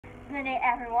Good day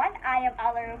everyone, I am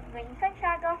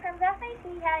Santiago from the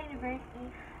Santiago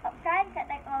University of Science and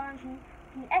Technology,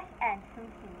 CSN.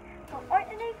 So for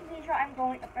today's video, I'm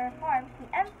going to perform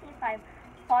CMC5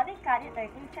 Foley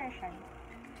Catheter Insertion.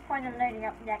 For the learning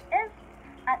objectives,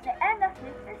 at the end of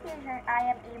this procedure,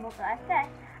 I am able to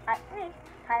assess at risk,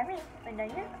 high risk with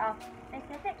the use of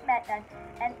specific methods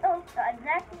and tools to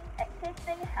address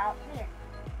existing health needs.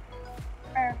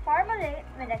 Formulate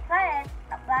with the client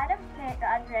a plan of care to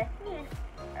address these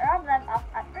problems of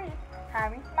at-risk,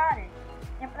 high-risk matters.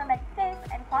 Implement safe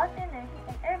and quality nursing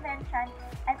intervention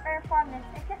and perform the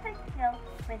specific skills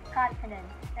with confidence.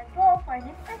 The goal for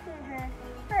this procedure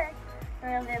is first, to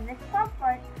relieve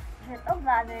discomfort due to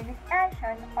bladder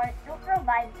distension or to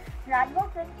provide gradual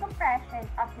decompression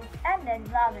of distended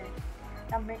bladders.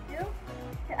 Number 2,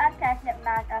 to assess the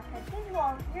amount of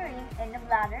residual urine in the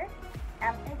bladder,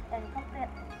 empty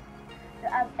incompletely, to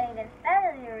obtain a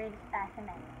sterile urine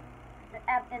specimen, to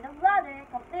empty the bladder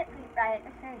completely prior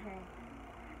to surgery,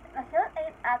 to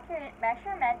facilitate accurate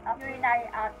measurement of urinary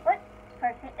output for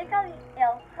critically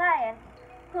ill clients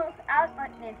whose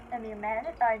output needs to be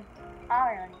monitored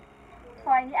hourly.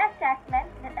 For the assessment,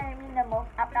 determine the most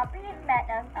appropriate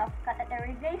method of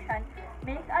catheterization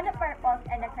based on the purpose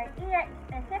and the criteria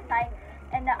specified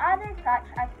and the others such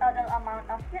as total amount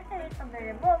of uterus to be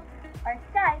removed or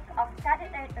size of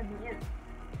catheter to be used.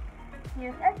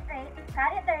 Use a straight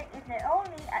catheter is the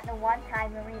only at the one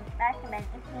time urine specimen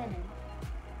is needed.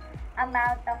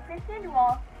 Amount of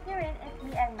residual urine is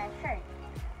being measured,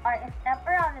 or if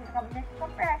temporal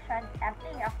decompression,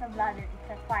 emptying of the bladder is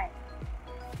required.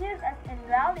 Use as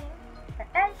indwelling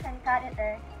retention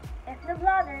catheter if the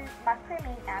bladder must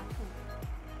remain empty.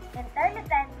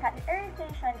 Intermittent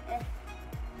catheterization is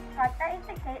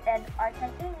contraindicated or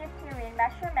continuous urine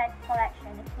measurement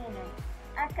collection is needed.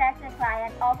 Assess the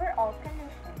client's overall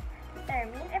condition.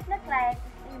 Determine if the client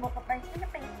is able to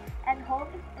participate and hold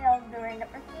still during the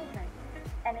procedure,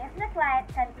 and if the client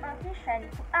can position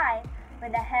to eye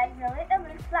with the head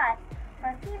relatively flat.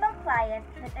 For female clients,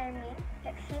 determine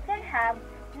if she can have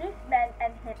knees bent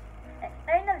and hips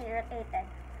externally rotated.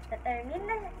 Determine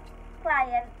the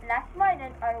client last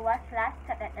morning or was last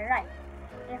catheterized.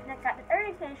 If the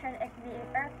catheterization is being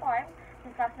performed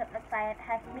because the client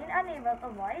has been unable to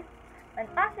voice, when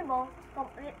possible,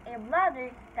 complete a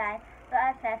bladder scan to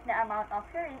assess the amount of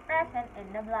urine present in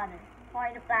the bladder. For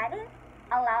the planning,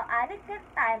 allow adequate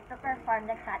time to perform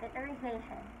the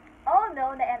catheterization,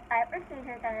 although the entire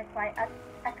procedure can require as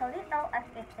little as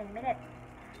 15 minutes.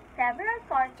 Several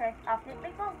sources of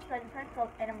typical could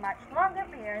result in a much longer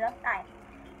period of time.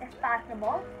 If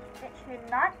possible, it should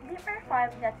not be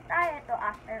performed just prior to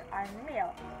after a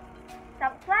meal.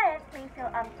 Some clients may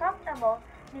feel uncomfortable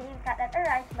being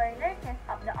catheterized by nurses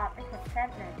of the opposite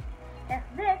gender. If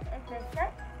this is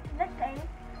the case,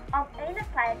 obtain the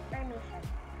client's permission.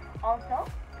 Also,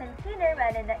 consider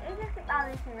whether the agency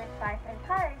policy requires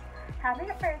encourage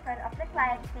having a person of the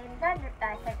client's same gender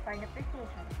present for the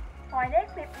procedure. For the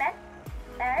equipment,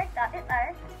 air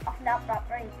catheter of the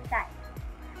appropriate size.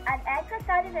 An echo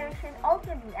catheter should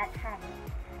also be at hand.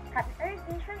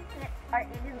 Catheterization kits are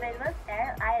individual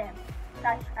sterile items,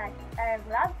 such as sterile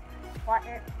gloves,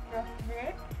 waterproof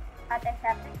drapes,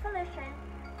 antiseptic solution,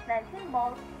 cleansing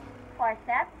bowl,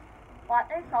 forceps,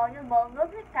 water-soluble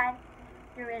lubricant,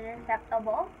 urine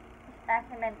receptacle,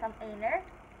 specimen container.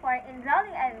 For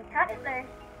indwelling and catheters,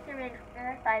 syringe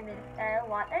purified with sterile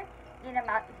water in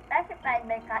amount specified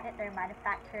by catheter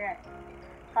manufacturer.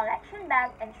 Collection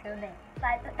bag and tubing.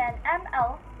 5 to 10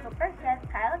 ml 2%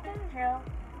 silicone gel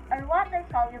or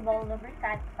water-soluble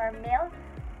lubricant for male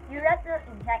urethral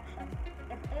injection,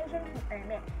 if agency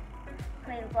permits.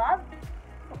 Clean gloves,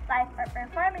 supplies for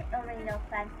performing urinal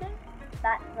cleansing,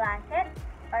 bath blanket,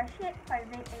 or sheet for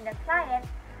draping the client,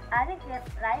 adequate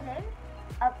lighting,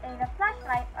 obtain a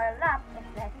flashlight or lamp if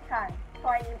necessary.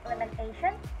 For the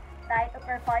implementation, try to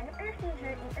perform the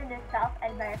procedure, introduce self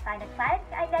and verify the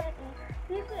client's identity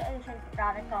using agency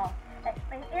protocol.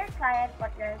 Explain to your client what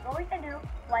you're going to do,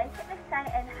 why it's necessary,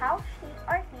 and how she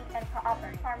or he can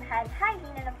cooperate. Perform hand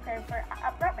hygiene and observe for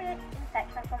appropriate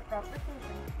infection control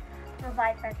procedures.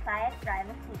 Provide for client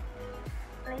privacy.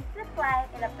 Place the client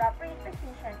in appropriate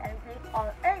position and drape all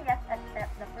areas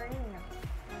except the perineum.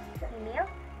 Female,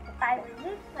 the time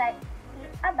release legs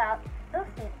feet about 2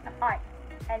 feet apart,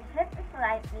 and hips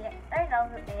slightly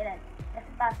external rotated, if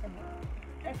possible.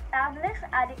 Establish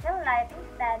adequate lighting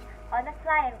stand on the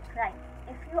client's right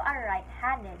if you are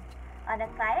right-handed, on the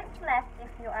client's left if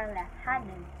you are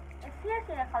left-handed. If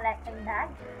using a collecting bag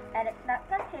and it's not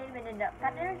contained within the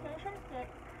catheterization kit,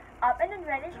 open the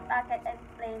drainage bucket and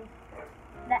place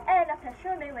the end of the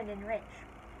tubing within reach.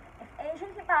 If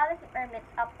agency policy permits,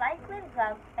 apply clean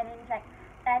gloves and inject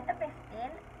 10 to 15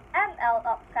 ml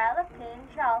of silocaine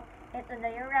gel into the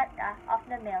urethra of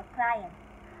the male client.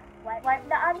 Wipe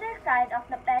the underside of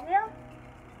the perineal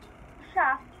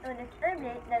shaft to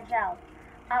distribute the gel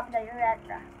up the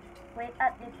urethra. Wait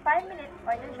at least 5 minutes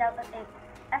for the gel to take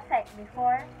effect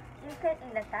before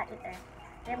inserting the catheter.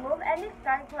 Remove any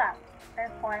discard gloves.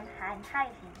 Perform hand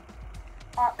hygiene.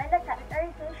 Open the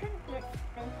catheterization kit,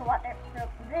 place waterproof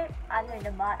drape under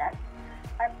the bottom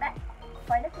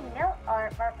for the female or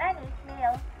for any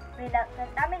male without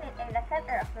contaminating the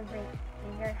center of the drape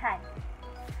in your hand.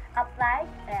 Apply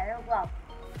sterile gloves.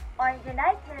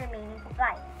 Organize the remaining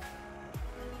supplies.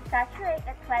 Saturate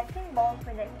the cleansing bowl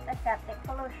with the aseptic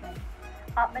solution.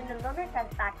 Open the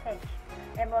lubricant package.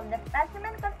 Remove the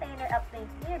specimen container and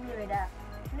place nearby with a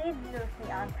lid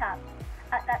loosely on top.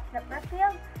 Attach the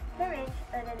prefilled syringe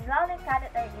to the hydraulic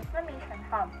catheter inflammation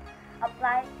hub.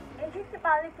 Apply agency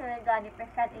policy regarding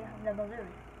presetting of the balloon.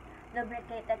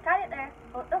 Lubricate the catheter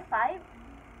 2.5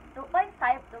 to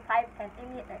 5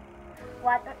 cm,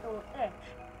 1 to 2 inch.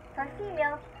 For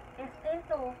females, 15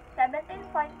 to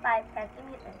 17.5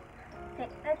 cm,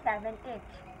 6 to 7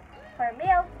 inch. For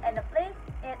males, and place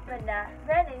it with the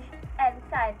drainage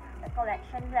inside the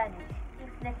collection drainage.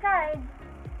 If desired,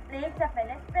 place the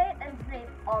fenestrate and drape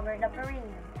over the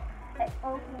perineum,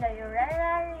 exposing the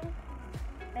urinary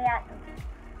meatus.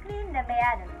 Clean the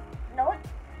meatus. Note,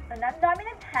 the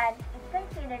non-dominant hand is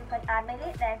considered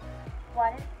contaminated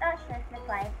when it touches the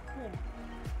client's skin.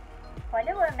 For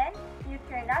the woman, use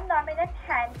your non-dominant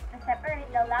hand to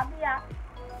separate the labia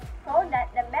so that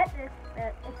the meatus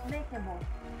is visible.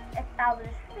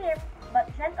 Establish firm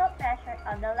but gentle pressure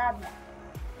on the labia.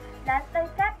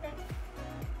 Non-septic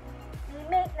may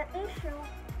make the tissue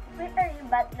slippery,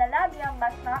 but the labia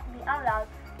must not be allowed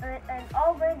to return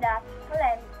over the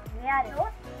cleansed meatus.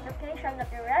 Note, location of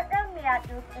urethral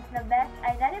meatus is the best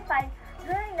identified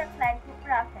during the cleansing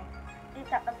process.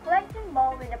 Take up a cleansing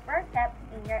bowl with the forceps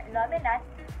in your dominant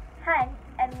hand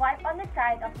and wipe on the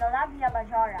side of the labia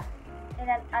majora in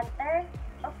an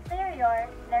anterior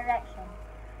direction.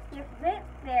 Give great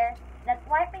care that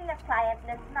wiping the client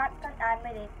does not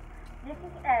contaminate this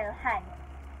sterile hand.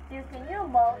 Use a new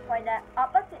bowl for the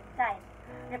opposite side.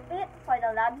 Repeat for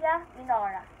the labia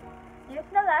minora. Use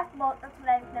the last bowl to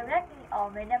cleanse directly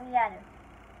over the meatus.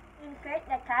 Insert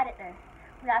the catheter.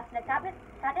 Grasp the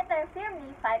catheter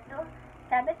firmly 5 to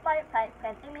 7.5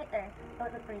 cm, 2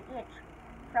 to 3 inch.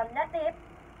 From the tip,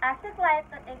 ask the client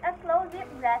to take a slow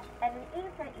deep breath and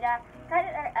reinsert the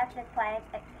catheter as the client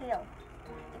exhales.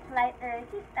 Slight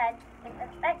resistance is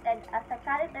expected as the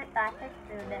catheter passes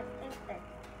through the sphincter.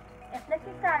 If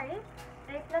necessary,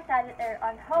 place the catheter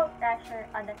on hold pressure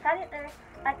on the catheter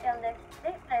until the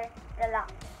sphincter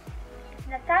relaxes. If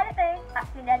the catheter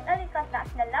accidentally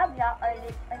contacts the labia or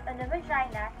leaks into the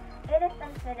vagina, it is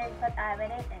considered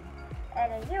contaminated,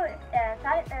 and a new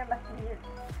catheter must be used.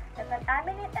 The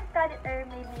contaminated catheter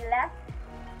may be left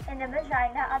in the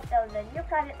vagina until the new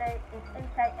catheter is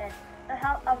inserted to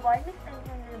help avoid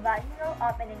mistaking the vaginal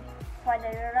opening for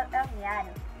the urethral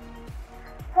meatus.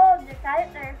 Hold the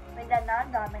catheter with the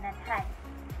non-dominant hand.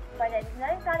 For the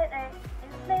auxiliary catheter,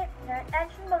 inflate the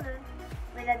retention balloon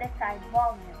with the desired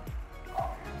volume.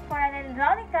 For an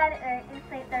hydraulic catheter,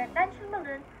 inflate the retention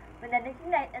balloon with the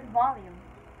designated volume.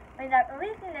 Without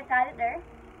releasing the catheter,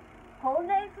 hold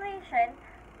the inflation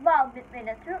valve between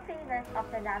the two fingers of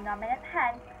the non-dominant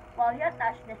hand while you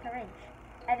attach the syringe,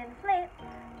 and inflate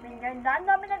with your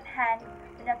non-dominant hand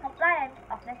with the compliance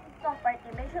of the discomfort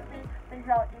immediately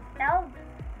withdraw instilled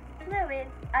fluid,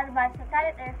 advance the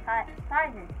catheter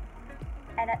farther,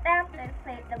 and attempt to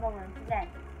inflate the balloons again.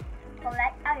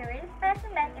 Collect a urine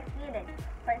specimen if needed.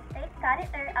 For state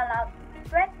catheter, allow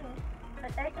 20 to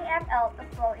 30 ml to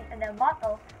flow into the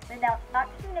bottle without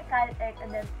touching the catheter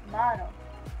to the bottle.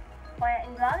 For an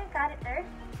indwelling catheter,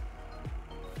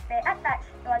 they attach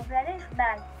to a drainage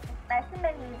bag. The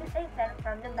specimen may be taken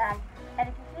from the bag and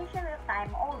execution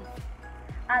time only.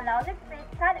 Allow the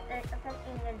straight catheter to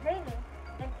continue draining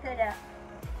into the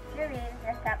urine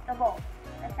receptacle.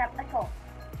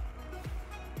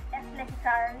 If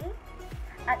necessary,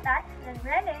 attach the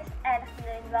drainage end of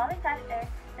the indwelling catheter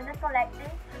to the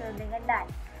collecting tubing and bag.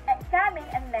 Examine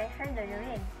and measure the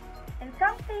urine. In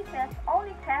some cases,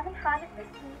 only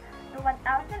 750 to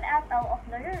 1,000 ml of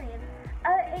the urine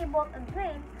are able to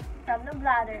drain from the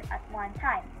bladder at one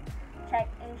time. Check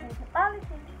agency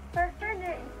policy for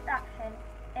further instruction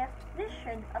if this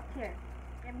should occur.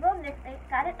 Remove the straight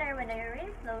catheter when the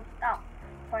urine flow stops.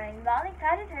 For an involving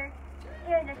catheter,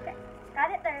 steer the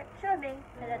catheter tubing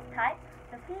to the tight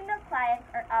the female client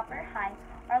or upper high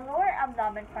or lower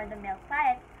abdomen for the male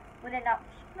client with enough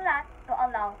stimulus to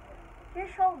allow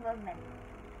usual movement.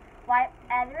 Wipe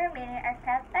any remaining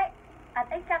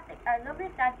antiseptic or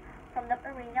lubricant from the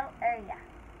perineal area.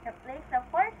 Replace the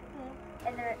forced steam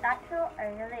in the retractable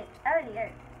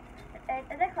earlier. Return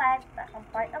to the client to a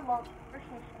comfortable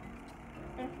position.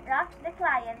 Instruct the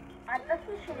client on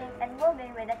positioning and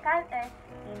moving with the catheter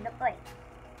in the place.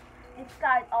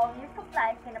 Discard all new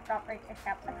supplies in the proper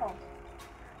receptacle.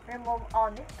 Remove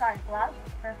all discard gloves.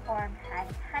 Perform hand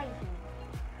hygiene.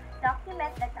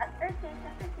 Document the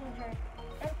catheterization procedure,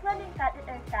 including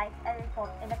catheter size and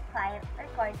result in the client's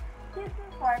record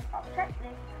using form of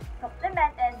checklist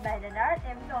supplemented by the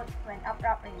narrative notes when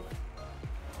appropriate.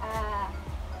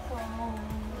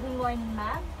 Good morning,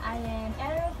 ma'am. I am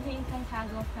Elrosejoy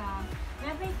Santiago from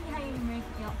High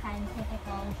University of Science and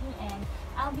Technology, and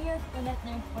I'll be your student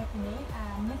nurse for today.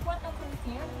 Just want to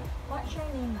confirm, what's your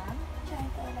name, ma'am?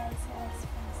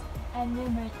 And your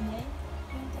birthday?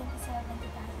 June 27,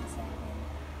 2007.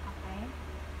 Okay.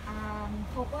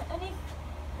 So for today's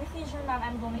procedure, ma'am,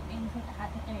 I'm going to insert a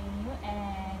catheter in you,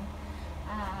 and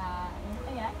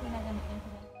ayan, ginagamit ko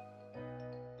today.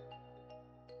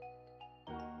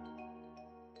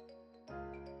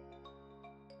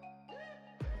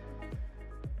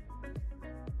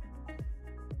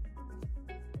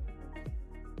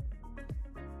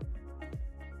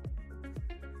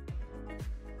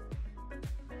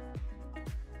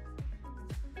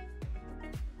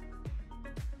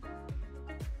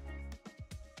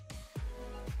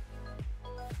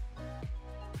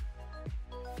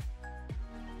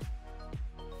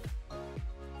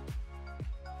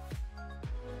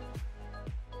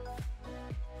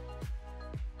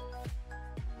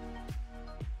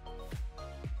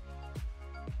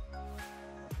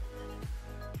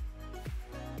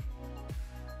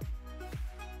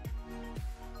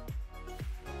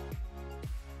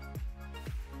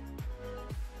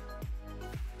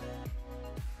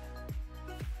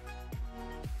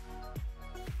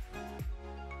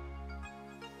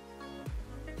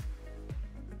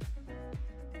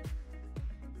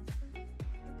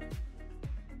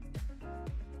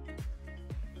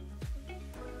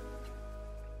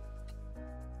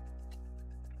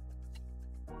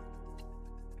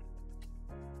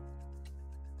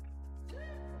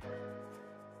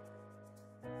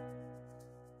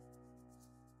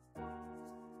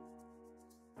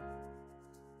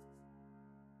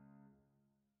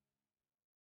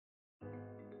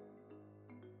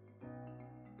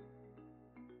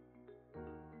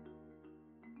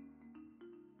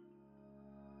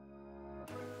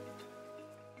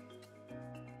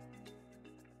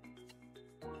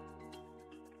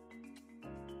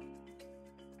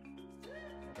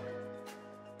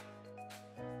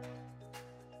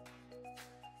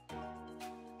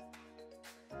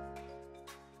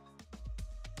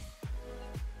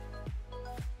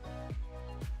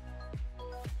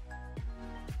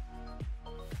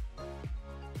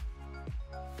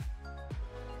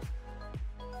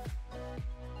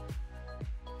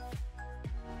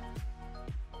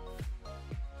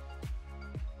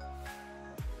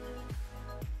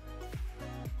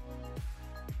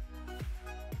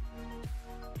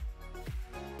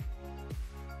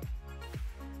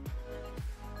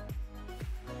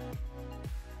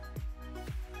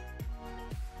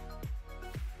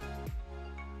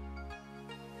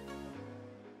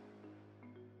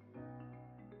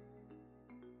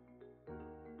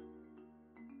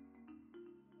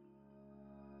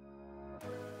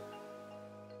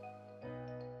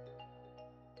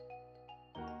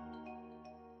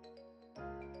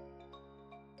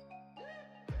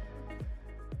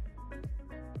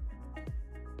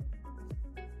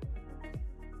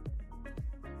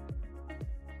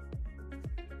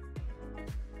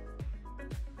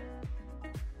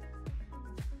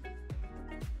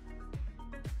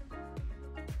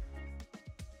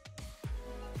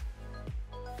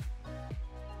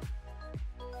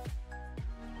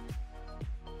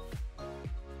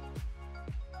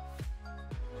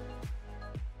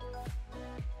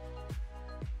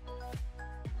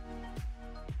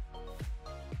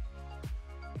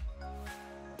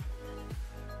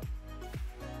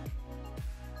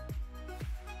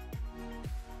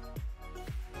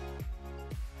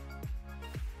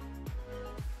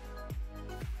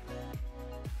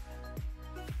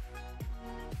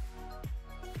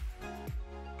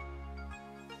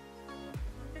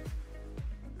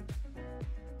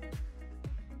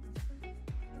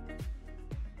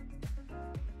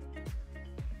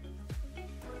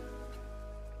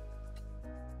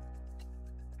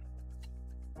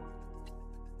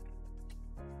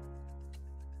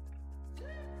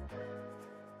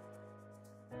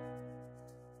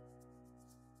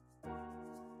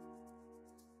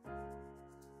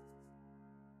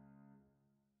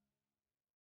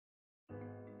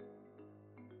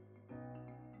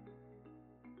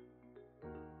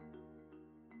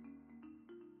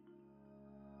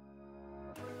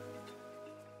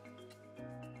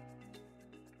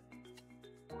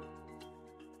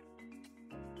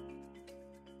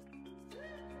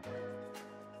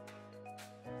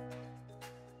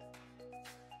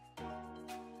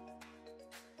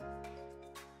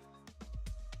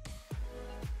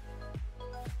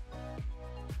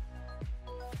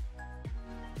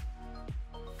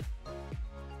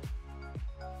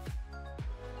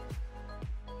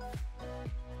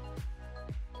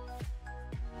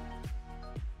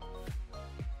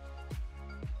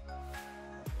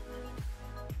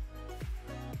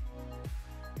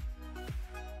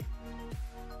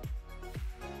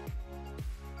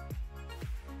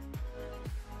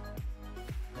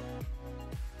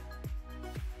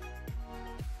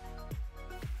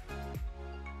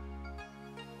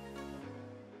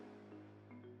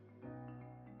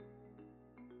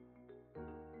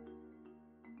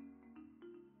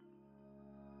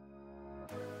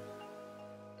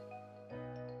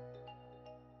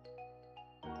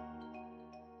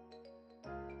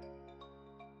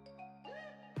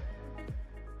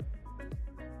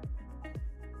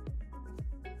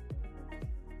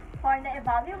 Perform the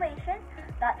evaluation,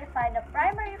 notify the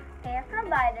primary care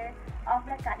provider of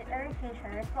the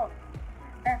catheterization results.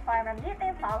 Perform a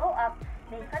detailed follow-up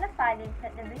based on the findings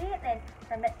that deviated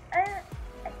from the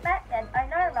expected or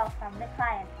normal from the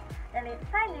client. The late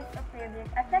findings of previous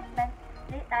assessment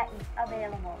data is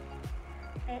available.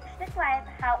 Teach the client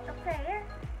how to care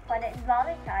for the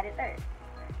involving catheter.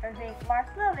 Drink more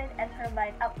fluid and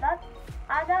provide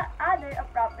other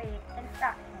appropriate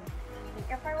instructions. Thank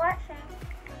you for watching.